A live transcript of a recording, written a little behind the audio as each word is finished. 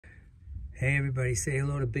Hey everybody, say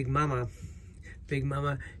hello to Big Mama. Big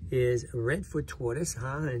Mama is a redfoot tortoise,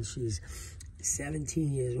 and she's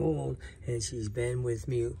 17 years old, and she's been with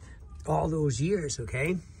me all those years,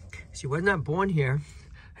 okay? She was not born here.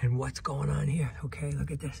 And what's going on here? Okay, look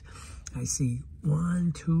at this. I see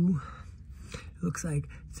 1, 2, looks like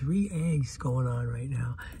 3 eggs going on right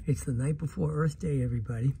now. It's the night before Earth Day,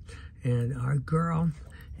 everybody. And our girl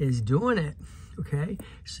is doing it, okay?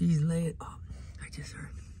 She's laying, oh, I just heard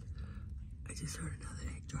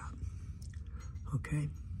another egg drop, okay?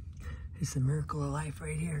 It's the miracle of life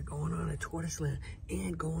right here, going on at TortoiseLand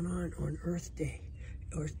and going on Earth Day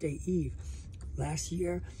Eve. Last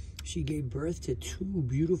year, she gave birth to 2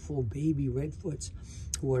 beautiful baby redfoots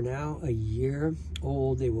who are now a year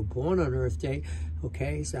old. They were born on Earth Day,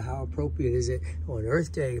 okay? So how appropriate is it on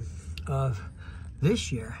Earth Day of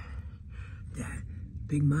this year that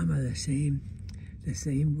Big Mama, the same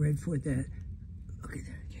redfoot that, look at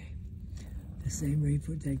that, okay? The same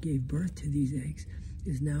redfoot that gave birth to these eggs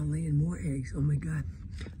is now laying more eggs. Oh my God.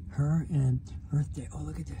 Her and Earth Day. Oh,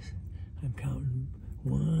 look at this. I'm counting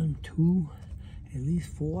 1, 2, at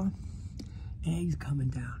least 4 eggs coming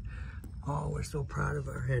down. Oh, we're so proud of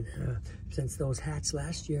her. And since those hatched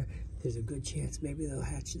last year, there's a good chance maybe they'll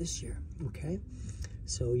hatch this year, okay?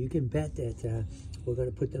 So you can bet that we're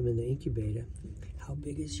gonna put them in the incubator. How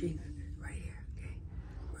big is she? Right here, okay?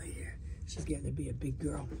 Right here. She's getting to be a big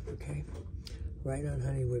girl, okay? Right on,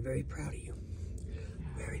 honey. We're very proud of you.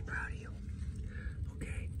 Very proud of you.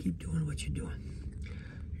 Okay, keep doing what you're doing.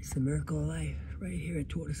 It's the miracle of life right here at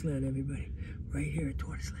TortoiseLand, everybody. Right here at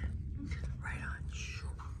TortoiseLand. Right on.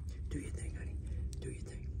 Do your thing.